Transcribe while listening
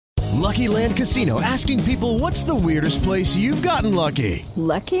Lucky Land Casino, asking people, what's the weirdest place you've gotten lucky?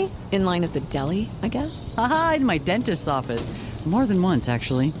 Lucky? In line at the deli, I guess? Aha, in my dentist's office. More than once,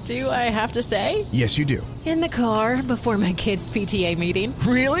 actually. Do I have to say? Yes, you do. In the car before my kids' PTA meeting.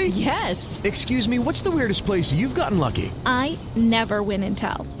 Really? Yes. Excuse me, what's the weirdest place you've gotten lucky? I never win and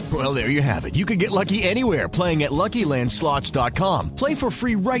tell. Well, there you have it. You can get lucky anywhere, playing at LuckyLandSlots.com. Play for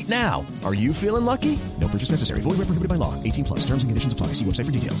free right now. Are you feeling lucky? No purchase necessary. Void where prohibited by law. 18 plus. Terms and conditions apply. See website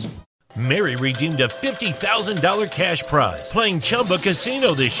for details. Mary redeemed a $50,000 cash prize playing Chumba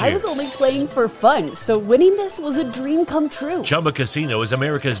Casino this year. I was only playing for fun, so winning this was a dream come true. Chumba Casino is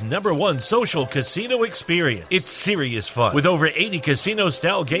America's #1 social casino experience. It's serious fun. With over 80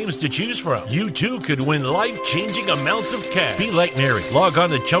 casino-style games to choose from, you too could win life-changing amounts of cash. Be like Mary. Log on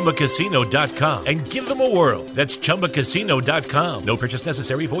to ChumbaCasino.com and give them a whirl. That's ChumbaCasino.com. No purchase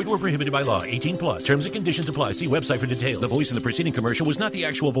necessary. Void where prohibited by law. 18 plus. Terms and conditions apply. See website for details. The voice in the preceding commercial was not the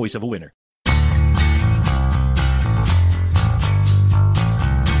actual voice of a winner.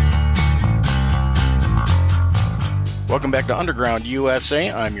 Welcome back to Underground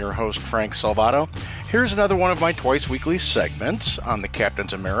USA. I'm your host, Frank Salvato. Here's another one of my twice-weekly segments on the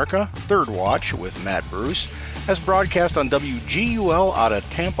Captain's America, Third Watch with Matt Bruce, as broadcast on WGUL out of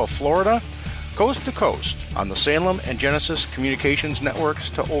Tampa, Florida, coast to coast on the Salem and Genesis Communications networks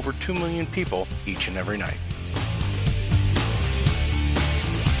to over 2 million people each and every night.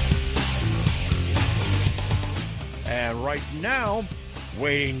 And right now,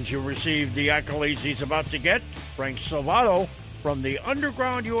 waiting to receive the accolades he's about to get, Frank Salvato from the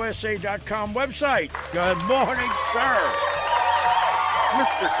UndergroundUSA.com website. Good morning, sir.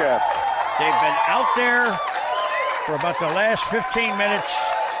 Mr. Cap. They've been out there for about the last 15 minutes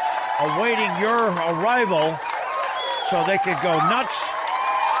awaiting your arrival so they could go nuts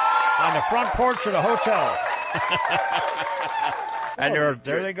on the front porch of the hotel. And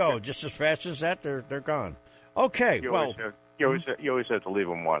there they go. Just as fast as that, they're gone. Okay, You well... always have to leave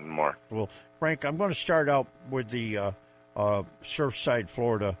them wanting more. Well, Frank, I'm going to start out with the Surfside,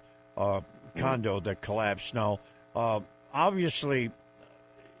 Florida condo that collapsed. Now, obviously,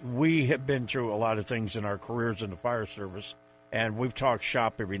 we have been through a lot of things in our careers in the fire service, and we've talked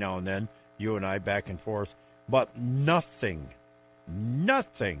shop every now and then, you and I back and forth, but nothing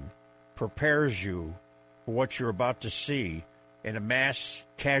prepares you for what you're about to see in a mass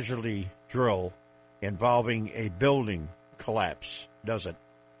casualty drill involving a building collapse, does it?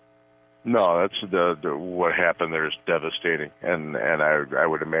 No, that's the what happened there is devastating, and I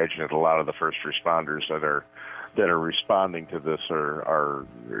would imagine that a lot of the first responders that are responding to this are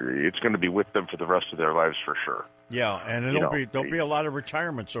it's going to be with them for the rest of their lives for sure. Yeah, and there'll be a lot of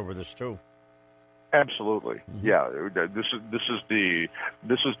retirements over this too. Absolutely, yeah. This is the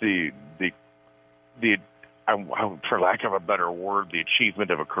for lack of a better word, the achievement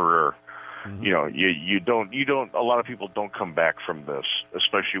of a career. Mm-hmm. You don't. A lot of people don't come back from this,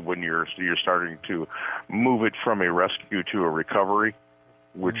 especially when you're starting to move it from a rescue to a recovery,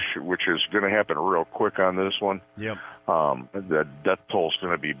 which is going to happen real quick on this one. Yep. The death toll is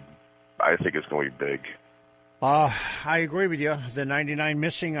going to be, I think it's going to be big. I agree with you. The 99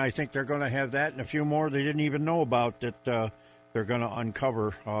 missing, I think they're going to have that, and a few more they didn't even know about that they're going to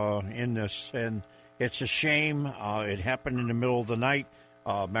uncover in this, and it's a shame. It happened in the middle of the night.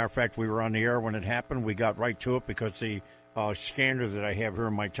 Matter of fact, we were on the air when it happened. We got right to it because the scanner that I have here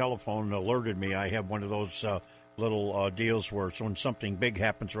on my telephone alerted me. I have one of those little deals where when something big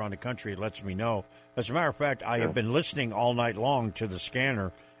happens around the country, it lets me know. As a matter of fact, I have been listening all night long to the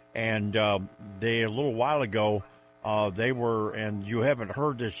scanner, and they a little while ago, they were, and you haven't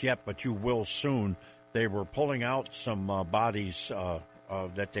heard this yet, but you will soon, they were pulling out some bodies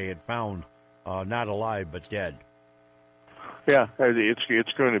that they had found, not alive but dead. Yeah,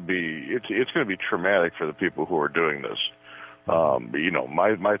 it's going to be traumatic for the people who are doing this.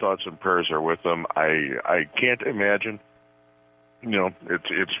 My thoughts and prayers are with them. I can't imagine.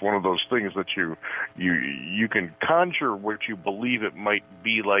 It's one of those things that you can conjure what you believe it might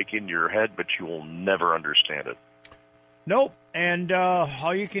be like in your head, but you will never understand it. Nope. And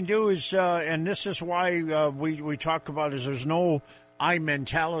all you can do is, and this is why we talk about is there's no I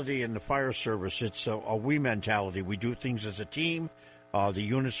mentality in the fire service. It's a we mentality. We do things as a team. The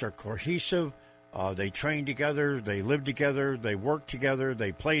units are cohesive. They train together. They live together. They work together.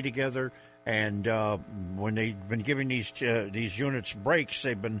 They play together. And when they've been giving these units breaks,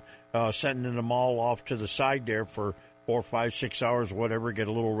 they've been sending them all off to the side there for 4, 5, 6 hours, whatever, get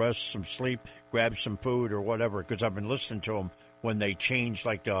a little rest, some sleep, grab some food or whatever, because I've been listening to them when they change,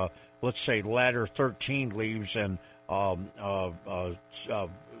 like, let's say, ladder 13 leaves and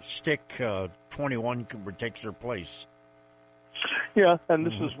stick 21 takes their place. Yeah, and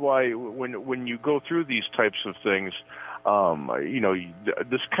this is why when you go through these types of things,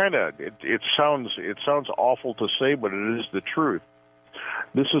 this kind of it sounds awful to say, but it is the truth.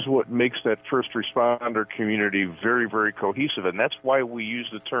 This is what makes that first responder community very, very cohesive, and that's why we use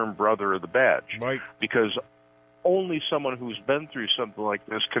the term brother of the badge. Right. Because only someone who's been through something like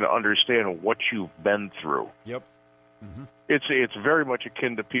this can understand what you've been through. Yep. Mm-hmm. It's very much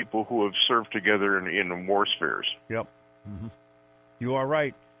akin to people who have served together in war spheres. Yep. Mm-hmm. You are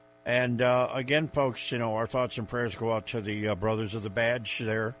right. And again, folks, our thoughts and prayers go out to the brothers of the badge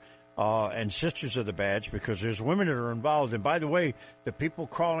there. And sisters of the badge, because there's women that are involved. And by the way, the people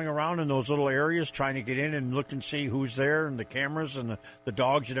crawling around in those little areas trying to get in and look and see who's there, and the cameras and the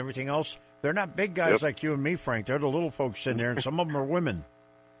dogs and everything else, they're not big guys like you and me, Frank. They're the little folks in there, and some of them are women.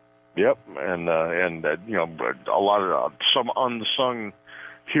 Yep, and a lot of some unsung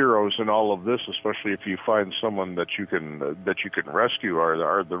heroes in all of this, especially if you find someone that you can rescue,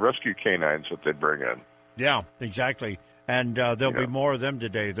 are the rescue canines that they bring in. Yeah, exactly. And there'll be more of them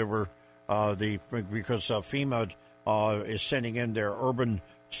today. There were because FEMA is sending in their urban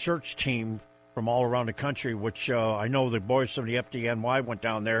search team from all around the country, which I know the boys from the FDNY went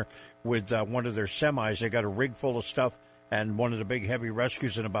down there with one of their semis. They got a rig full of stuff, and one of the big heavy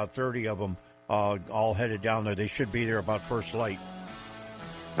rescues, and about 30 of them all headed down there. They should be there about first light.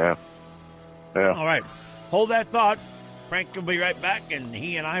 Yeah. All right. Hold that thought. Frank will be right back, and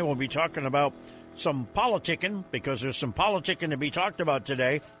he and I will be talking about some politicking, because there's some politicking to be talked about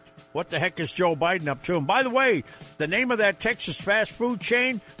today. What the heck is Joe Biden up to? And by the way, the name of that Texas fast food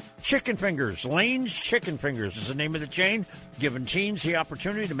chain, Chicken Fingers. Lane's Chicken Fingers is the name of the chain, giving teens the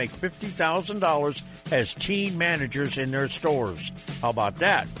opportunity to make $50,000 as teen managers in their stores. How about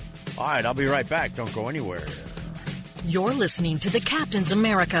that? All right, I'll be right back. Don't go anywhere. You're listening to the Captain's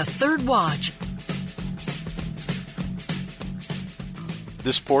America Third Watch.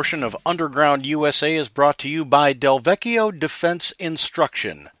 This portion of Underground USA is brought to you by Delvecchio Defense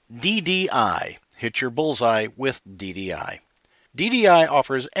Instruction, DDI. Hit your bullseye with DDI. DDI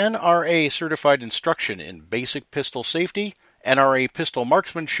offers NRA-certified instruction in basic pistol safety, NRA pistol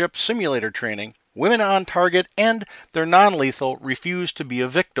marksmanship simulator training, women on target, and their non-lethal Refuse to be a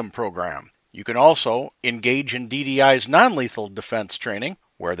Victim program. You can also engage in DDI's non-lethal defense training,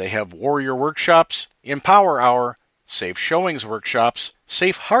 where they have warrior workshops, Empower Hour, Safe Showings workshops,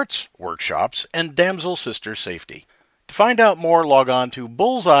 Safe Hearts workshops, and Damsel Sister Safety. To find out more, log on to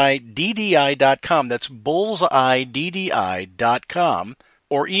bullseyeddi.com. That's bullseyeddi.com,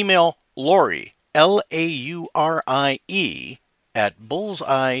 or email Laurie, Laurie, at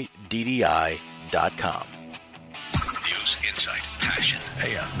bullseyeddi.com. News, insight, passion.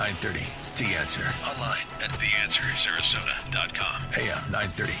 AM 930, The Answer. Online at theanswersarasota.com. AM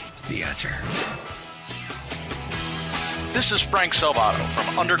 930, The Answer. This is Frank Salvato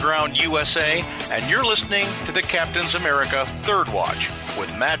from Underground USA, and you're listening to the Captain's America Third Watch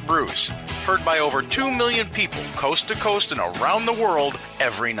with Matt Bruce, heard by over 2 million people coast to coast and around the world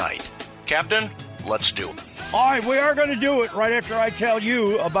every night. Captain, let's do it. All right, we are going to do it right after I tell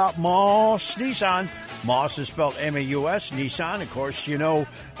you about Moss Nissan. Moss is spelled M-A-U-S, Nissan. Of course, you know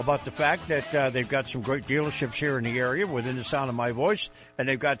about the fact that they've got some great dealerships here in the area within the sound of my voice, and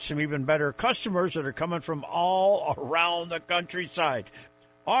they've got some even better customers that are coming from all around the countryside.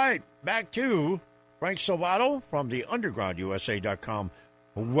 All right, back to Frank Salvato from the UndergroundUSA.com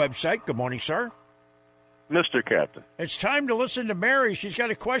website. Good morning, sir. Mr. Captain. It's time to listen to Mary. She's got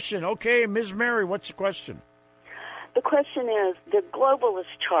a question. Okay, Ms. Mary, what's the question? The question is, the globalist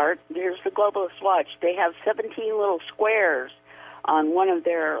chart, there's the globalist watch. They have 17 little squares on one of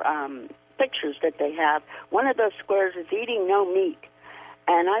their pictures that they have. One of those squares is eating no meat.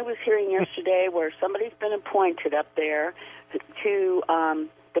 And I was hearing yesterday where somebody's been appointed up there to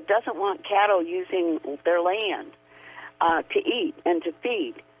that doesn't want cattle using their land to eat and to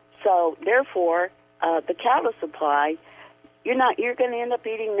feed. So, therefore, the cattle supply, you're going to end up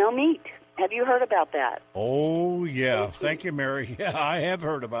eating no meat. Have you heard about that? Oh, yeah. Thank you, Mary. Yeah, I have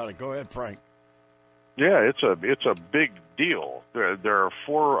heard about it. Go ahead, Frank. Yeah, it's a big deal. There are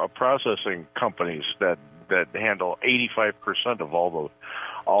 4 processing companies that handle 85% of all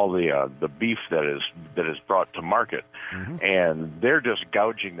the beef that is brought to market, and they're just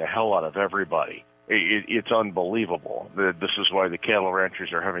gouging the hell out of everybody. It's unbelievable. This is why the cattle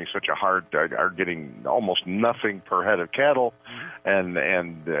ranchers are having such a are getting almost nothing per head of cattle, and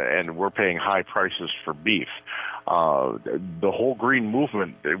we're paying high prices for beef. The whole green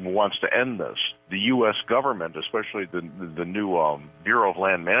movement wants to end this. The U.S. government, especially the new Bureau of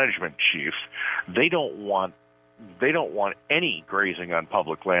Land Management chief, they don't want any grazing on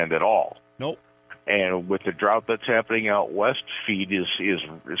public land at all. Nope. and with the drought that's happening out west, feed is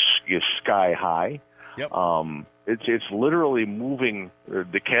sky high. Yep. It's literally moving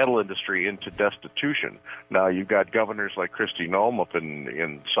the cattle industry into destitution. Now you've got governors like Kristi Noem up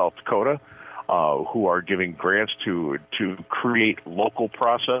in South Dakota, who are giving grants to create local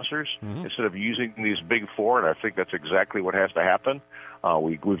processors instead of using these big four, and I think that's exactly what has to happen.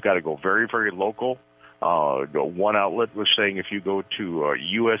 We've got to go very, very local. One outlet was saying if you go to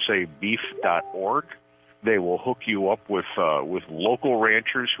usabeef.org, they will hook you up with local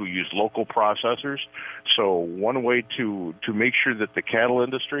ranchers who use local processors. So one way to make sure that the cattle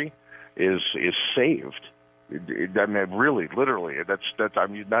industry is saved. I mean, really, literally, that's.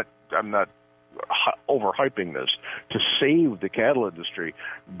 I'm not overhyping this. To save the cattle industry,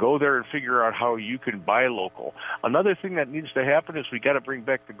 go there and figure out how you can buy local. Another thing that needs to happen is we got to bring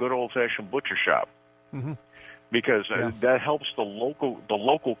back the good old-fashioned butcher shop. Mm-hmm. Because that helps the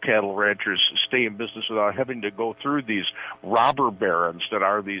local cattle ranchers stay in business without having to go through these robber barons that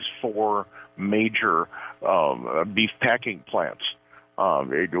are these four major beef packing plants.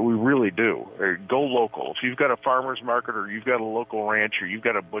 We really do. Go local. If you've got a farmer's market or you've got a local ranch or you've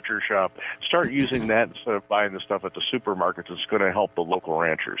got a butcher shop, start using that instead of buying the stuff at the supermarkets. It's going to help the local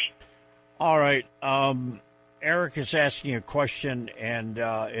ranchers. All right. Eric is asking a question, and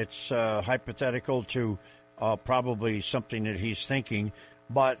it's hypothetical to probably something that he's thinking.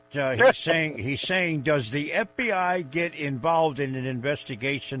 But he's saying, does the FBI get involved in an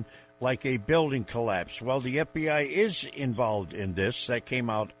investigation like a building collapse? Well, the FBI is involved in this. That came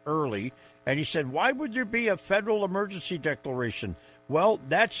out early. And he said, why would there be a federal emergency declaration? Well,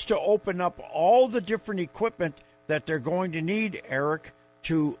 that's to open up all the different equipment that they're going to need, Eric,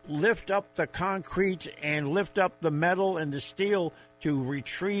 to lift up the concrete and lift up the metal and the steel to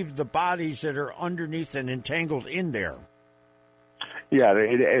retrieve the bodies that are underneath and entangled in there. Yeah,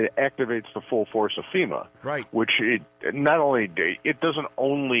 it activates the full force of FEMA. Right. Which FEMA doesn't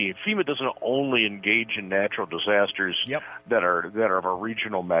only engage in natural disasters that are of a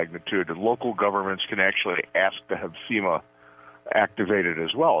regional magnitude. Local governments can actually ask to have FEMA activated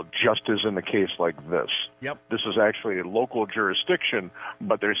as well, just as in the case like this. Yep. This is actually a local jurisdiction,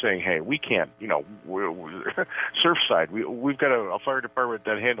 but they're saying, hey, we can't, Surfside, we've got a fire department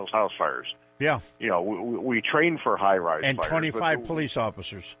that handles house fires. Yeah. We train for high-rise and fires. 25 police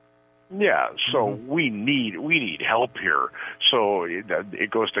officers. Yeah, so we need help here. So it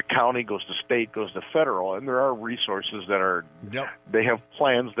goes to county, goes to state, goes to federal, and there are resources that are. Yep. They have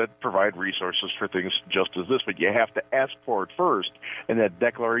plans that provide resources for things just as this, but you have to ask for it first, and that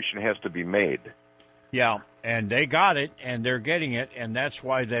declaration has to be made. Yeah, and they got it, and they're getting it, and that's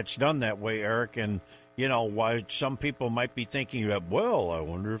why that's done that way, Eric. And why some people might be thinking that, well, I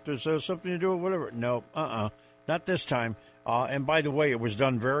wonder if this has something to do with whatever. No, not this time. And by the way, it was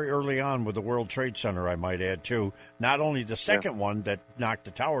done very early on with the World Trade Center, I might add, too. Not only the second one that knocked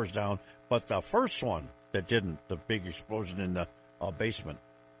the towers down, but the first one that didn't, the big explosion in the basement.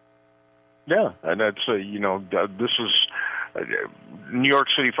 Yeah, and that's, this is New York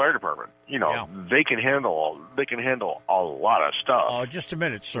City Fire Department. They can handle a lot of stuff. Just a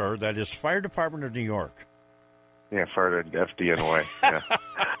minute, sir. That is Fire Department of New York. Yeah, Fire FDNY. Yeah.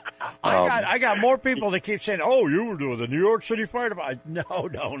 I got more people that keep saying, "Oh, you were doing the New York City Fire Department."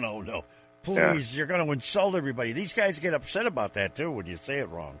 No. Please, You're going to insult everybody. These guys get upset about that too when you say it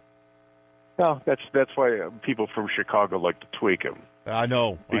wrong. No, that's why people from Chicago like to tweak them. I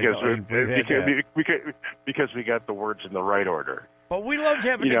know because we got the words in the right order. But we loved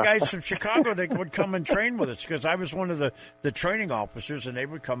having the guys from Chicago that would come and train with us because I was one of the training officers, and they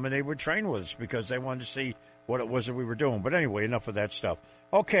would come and they would train with us because they wanted to see what it was that we were doing. But anyway, enough of that stuff.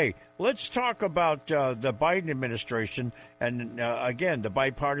 Okay, let's talk about the Biden administration and, again, the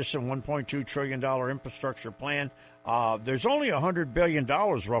bipartisan $1.2 trillion infrastructure plan. There's only $100 billion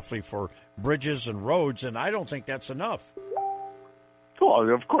roughly for bridges and roads, and I don't think that's enough.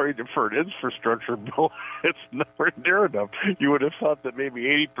 Well, of course, for an infrastructure bill, it's nowhere near enough. You would have thought that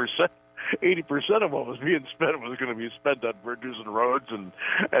maybe 80% of what was being spent was going to be spent on bridges and roads and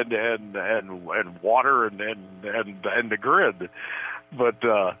water and the grid. But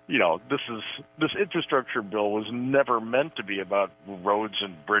this infrastructure bill was never meant to be about roads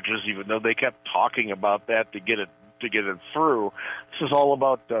and bridges, even though they kept talking about that to get it through. This is all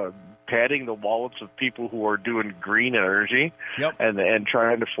about padding the wallets of people who are doing green energy and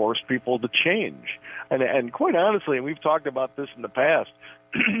trying to force people to change. And quite honestly, and we've talked about this in the past,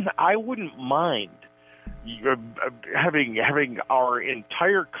 I wouldn't mind having our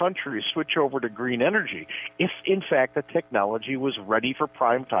entire country switch over to green energy if, in fact, the technology was ready for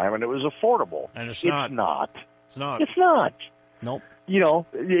prime time and it was affordable. And it's not. It's not. It's not. Nope.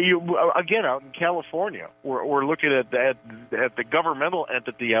 Again, out in California, we're looking at the governmental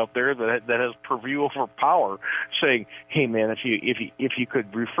entity out there that has purview over power, saying, "Hey, man, if you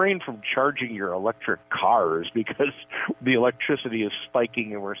could refrain from charging your electric cars because the electricity is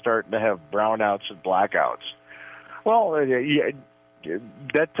spiking and we're starting to have brownouts and blackouts." Well, that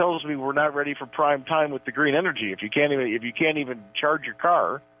tells me we're not ready for prime time with the green energy. If you can't even charge your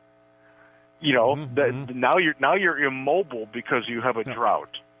car. Now you're immobile because you have a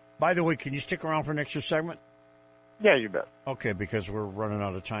drought. By the way, can you stick around for an extra segment? Yeah, you bet. Okay, because we're running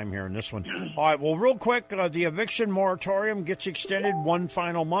out of time here in this one. All right, well, real quick, the eviction moratorium gets extended one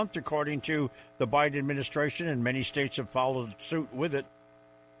final month, according to the Biden administration, and many states have followed suit with it.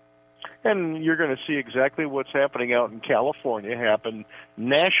 And you're going to see exactly what's happening out in California happen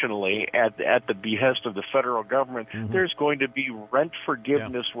nationally at the behest of the federal government. Mm-hmm. There's going to be rent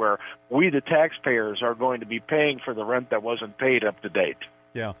forgiveness where we, the taxpayers, are going to be paying for the rent that wasn't paid up to date.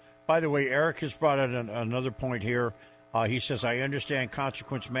 Yeah. By the way, Eric has brought in another point here. He says, I understand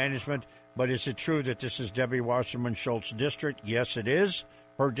consequence management, but is it true that this is Debbie Wasserman Schultz's district? Yes, it is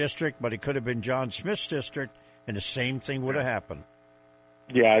her district, but it could have been John Smith's district, and the same thing would have happened.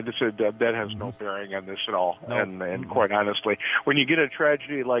 Yeah, that has no bearing on this at all. No. And quite honestly, when you get a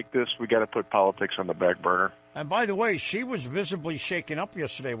tragedy like this, we got to put politics on the back burner. And by the way, she was visibly shaken up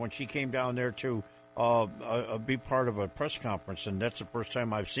yesterday when she came down there to be part of a press conference, and that's the first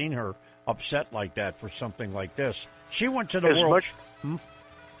time I've seen her upset like that for something like this. She went to the world.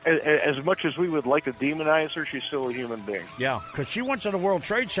 As much as we would like to demonize her, she's still a human being. Yeah, because she went to the World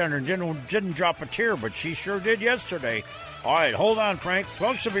Trade Center and didn't drop a tear, but she sure did yesterday. All right, hold on, Frank.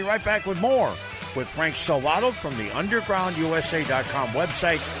 Folks, will be right back with more with Frank Salvato from the UndergroundUSA.com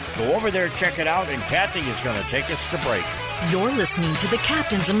website. Go over there, check it out, and Kathy is going to take us to break. You're listening to the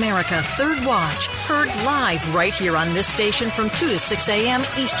Captain's America Third Watch, heard live right here on this station from 2 to 6 a.m.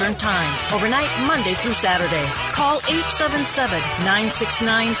 Eastern Time, overnight Monday through Saturday. Call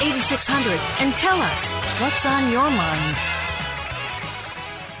 877-969-8600 and tell us what's on your mind.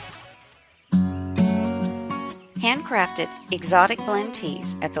 Handcrafted exotic blend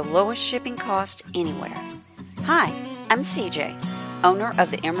teas at the lowest shipping cost anywhere. Hi, I'm CJ, owner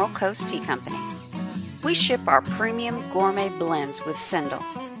of the Emerald Coast Tea Company. We ship our premium gourmet blends with Sendle,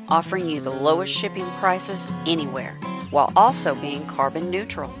 offering you the lowest shipping prices anywhere, while also being carbon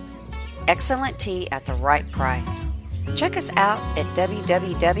neutral. Excellent tea at the right price. Check us out at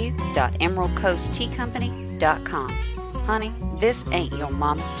www.emeraldcoastteacompany.com. Honey, this ain't your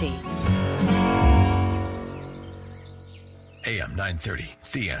mama's tea. AM 930,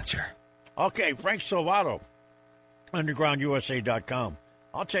 The Answer. Okay, Frank Salvato, UndergroundUSA.com.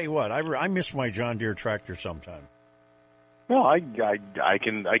 I'll tell you what, I miss my John Deere tractor sometime. Well, I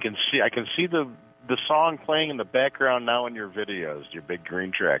can see the song playing in the background now in your videos, your big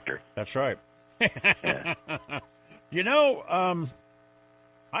green tractor. That's right. Yeah.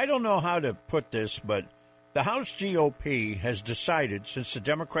 I don't know how to put this, but the House GOP has decided, since the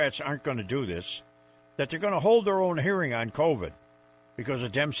Democrats aren't going to do this, that they're going to hold their own hearing on COVID because the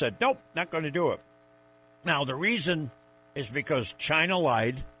Dems said, nope, not going to do it. Now, the reason is because China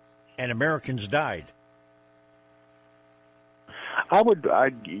lied and Americans died. They have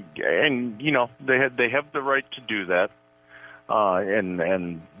the right to do that,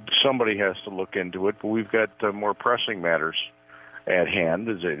 and somebody has to look into it. But we've got more pressing matters at hand.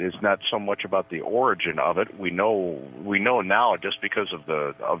 It's not so much about the origin of it. We know now, just because of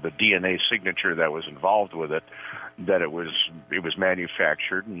the DNA signature that was involved with it, that it was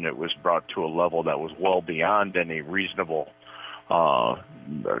manufactured and it was brought to a level that was well beyond any reasonable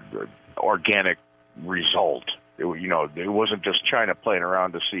organic result. It wasn't just China playing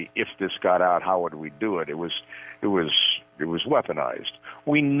around to see if this got out, how would we do it. It was weaponized.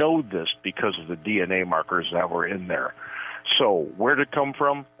 We know this because of the DNA markers that were in there. So where did it come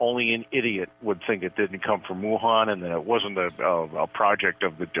from? Only an idiot would think it didn't come from Wuhan, and that it wasn't a project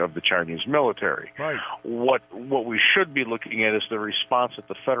of the Chinese military. Right. What we should be looking at is the response that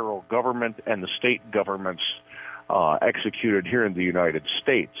the federal government and the state governments executed here in the United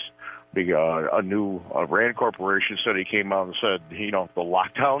States. A new Rand Corporation study came out and said, the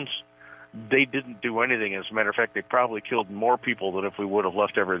lockdowns, they didn't do anything. As a matter of fact, they probably killed more people than if we would have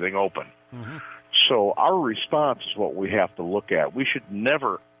left everything open. Mm-hmm. So our response is what we have to look at. We should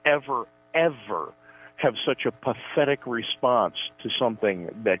never, ever, ever have such a pathetic response to something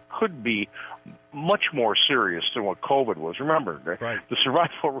that could be much more serious than what COVID was. Remember, right. The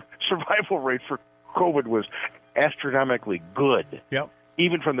survival rate for COVID was astronomically good. Yep.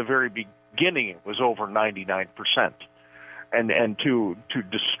 Even from the very beginning, it was over 99%. and to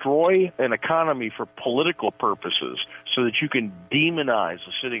destroy an economy for political purposes so that you can demonize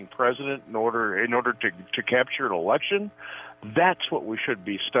the sitting president in order to capture an election, that's what we should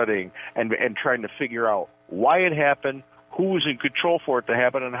be studying and trying to figure out why it happened, who was in control for it to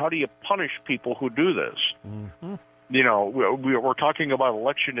happen, and how do you punish people who do this. Mm-hmm. You know, we're talking about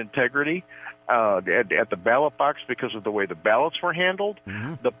election integrity at the ballot box because of the way the ballots were handled.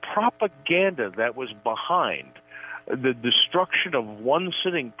 Mm-hmm. The propaganda that was behind the destruction of one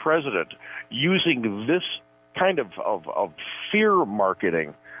sitting president using this kind of fear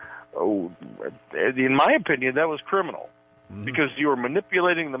marketing, in my opinion, that was criminal. Mm-hmm. Because you were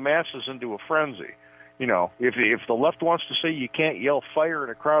manipulating the masses into a frenzy. You know, if the left wants to say you can't yell fire in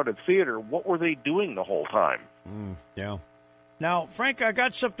a crowded theater, what were they doing the whole time? Yeah. Now, Frank, I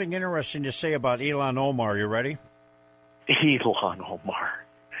got something interesting to say about Ilhan Omar. You ready? Ilhan Omar.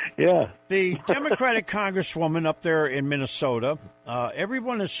 Yeah. The Democratic congresswoman up there in Minnesota,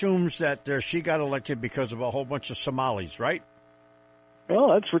 everyone assumes that she got elected because of a whole bunch of Somalis, right?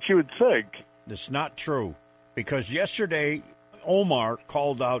 Well, that's what you would think. That's not true. Because yesterday, Omar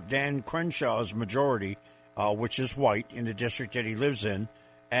called out Dan Crenshaw's majority, which is white, in the district that he lives in.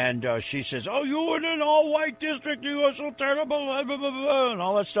 And she says, oh, you in an all-white district, you are so terrible, blah, blah, blah, blah, and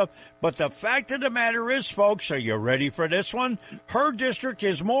all that stuff. But the fact of the matter is, folks, are you ready for this one? Her district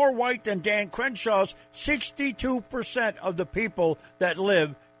is more white than Dan Crenshaw's. 62% of the people that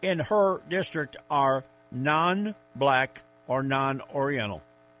live in her district are non-black or non-Oriental.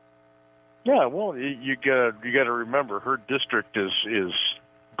 Yeah, well, you got to remember her district is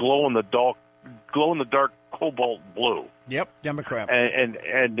glow in the dark cobalt blue. Yep, Democrat.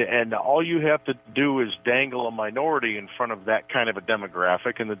 And all you have to do is dangle a minority in front of that kind of a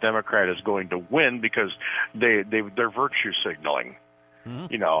demographic, and the Democrat is going to win because they're virtue signaling. Mm-hmm.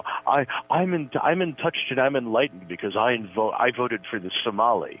 You know, I'm in touch and I'm enlightened because I voted for the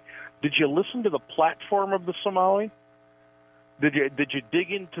Somali. Did you listen to the platform of the Somali? Did you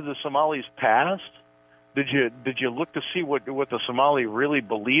dig into the Somali's past? Did you look to see what the Somali really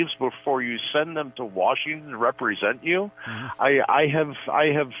believes before you send them to Washington to represent you? Mm-hmm. I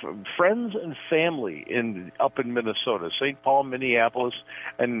have friends and family up in Minnesota, St. Paul, Minneapolis,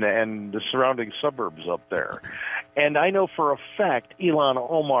 and the surrounding suburbs up there, and I know for a fact Ilhan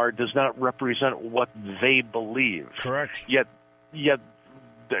Omar does not represent what they believe. Correct. Yet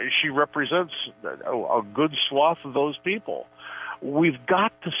she represents a good swath of those people. We've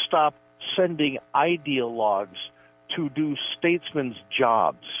got to stop sending ideologues to do statesmen's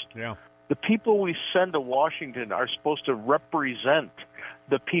jobs. Yeah. The people we send to Washington are supposed to represent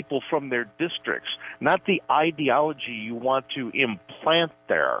the people from their districts, not the ideology you want to implant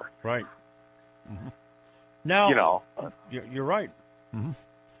there. Right. Mm-hmm. Now, you know, you're right. Mm-hmm.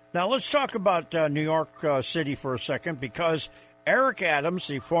 Now, let's talk about New York City for a second, because Eric Adams,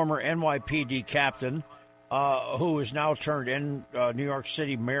 the former NYPD captain, who is now turned in New York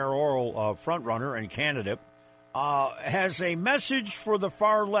City mayoral frontrunner and candidate, has a message for the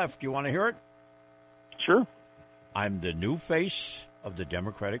far left. You want to hear it? Sure. I'm the new face of the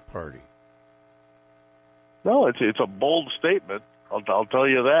Democratic Party. No, it's a bold statement. I'll tell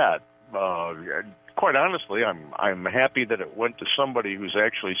you that. Quite honestly, I'm happy that it went to somebody who's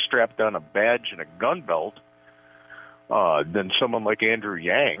actually strapped on a badge and a gun belt than someone like Andrew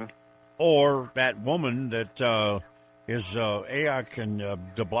Yang. Or that woman that is Ayok and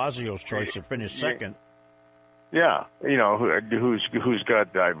de Blasio's choice to finish second. Yeah, you know, who's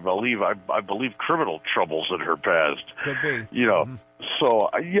got I believe criminal troubles in her past. Could be. You know, so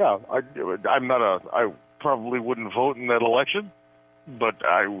yeah, I probably wouldn't vote in that election, but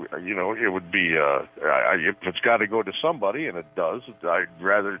it would be if it's got to go to somebody, and it does. I'd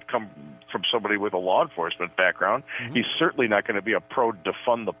rather it come from somebody with a law enforcement background. Mm-hmm. He's certainly not going to be a pro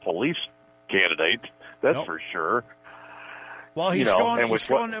defund the police candidate. That's for sure. Well, he's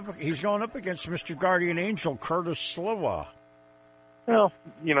going up against Mr. Guardian Angel Curtis Sliwa. Well,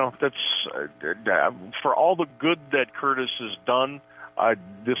 you know, that's for all the good that Curtis has done.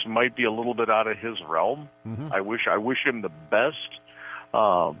 This might be a little bit out of his realm. Mm-hmm. I wish him the best.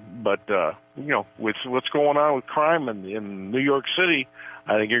 But you know, with what's going on with crime in New York City,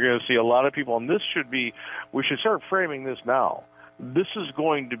 I think you're going to see a lot of people, and we should start framing this now. This is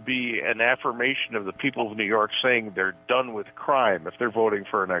going to be an affirmation of the people of New York saying they're done with crime if they're voting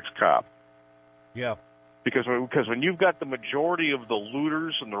for an ex-cop. Yeah. Because when you've got the majority of the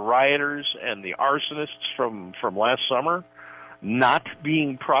looters and the rioters and the arsonists from last summer not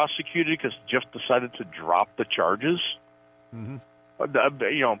being prosecuted because Jeff decided to drop the charges, mm-hmm.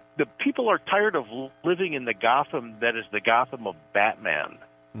 The people are tired of living in the Gotham that is the Gotham of Batman.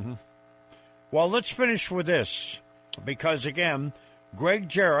 Mm-hmm. Well, let's finish with this. because, again, Greg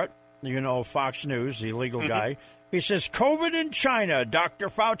Jarrett, Fox News, the legal guy, he says, COVID in China. Dr.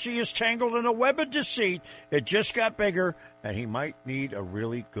 Fauci is tangled in a web of deceit. It just got bigger, and he might need a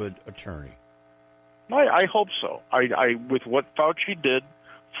really good attorney. I hope so. I with what Fauci did,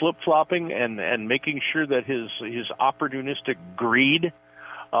 flip-flopping and making sure that his opportunistic greed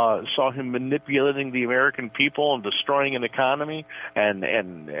saw him manipulating the American people and destroying an economy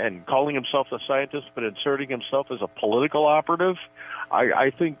and calling himself a scientist but inserting himself as a political operative.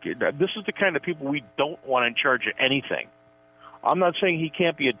 I think this is the kind of people we don't want in charge of anything. I'm not saying he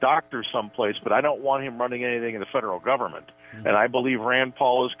can't be a doctor someplace, but I don't want him running anything in the federal government. Mm-hmm. And I believe Rand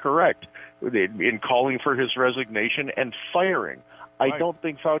Paul is correct in calling for his resignation and firing. Right. I don't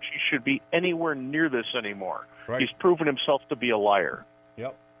think Fauci should be anywhere near this anymore. Right. He's proven himself to be a liar.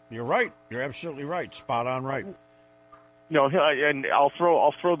 Yep, you're right. You're absolutely right. Spot on right. And I'll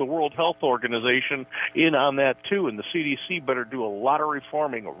throw the World Health Organization in on that too, and the CDC better do a lot of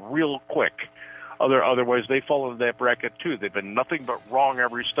reforming real quick. Otherwise, they fall into that bracket too. They've been nothing but wrong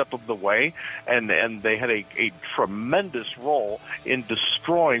every step of the way, and they had a tremendous role in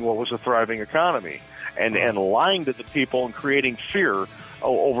destroying what was a thriving economy, and lying to the people and creating fear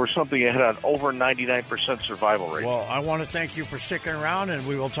over something that had an over 99% survival rate. Well, I want to thank you for sticking around, and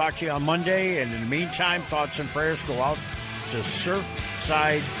we will talk to you on Monday. And in the meantime, thoughts and prayers go out to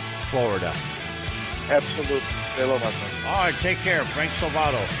Surfside, Florida. Absolutely. They love my friend. All right, take care. Frank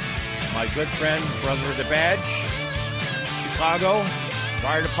Salvato, my good friend, brother of the badge, Chicago,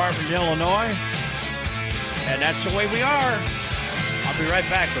 Fire Department in Illinois. And that's the way we are. I'll be right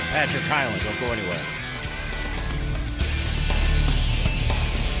back with Patrick Highland. Don't go anywhere.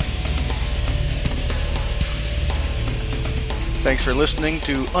 Thanks for listening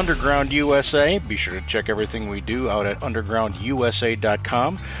to Underground USA. Be sure to check everything we do out at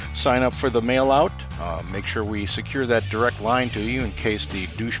undergroundusa.com. Sign up for the mail out. Make sure we secure that direct line to you in case the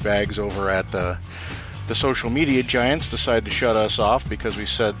douchebags over at the social media giants decide to shut us off because we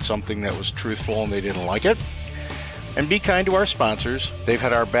said something that was truthful and they didn't like it. And be kind to our sponsors. They've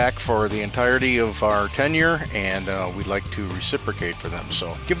had our back for the entirety of our tenure, and we'd like to reciprocate for them.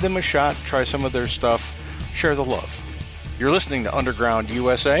 So give them a shot, try some of their stuff, share the love. You're listening to Underground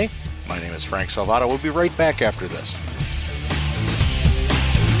USA. My name is Frank Salvato. We'll be right back after this.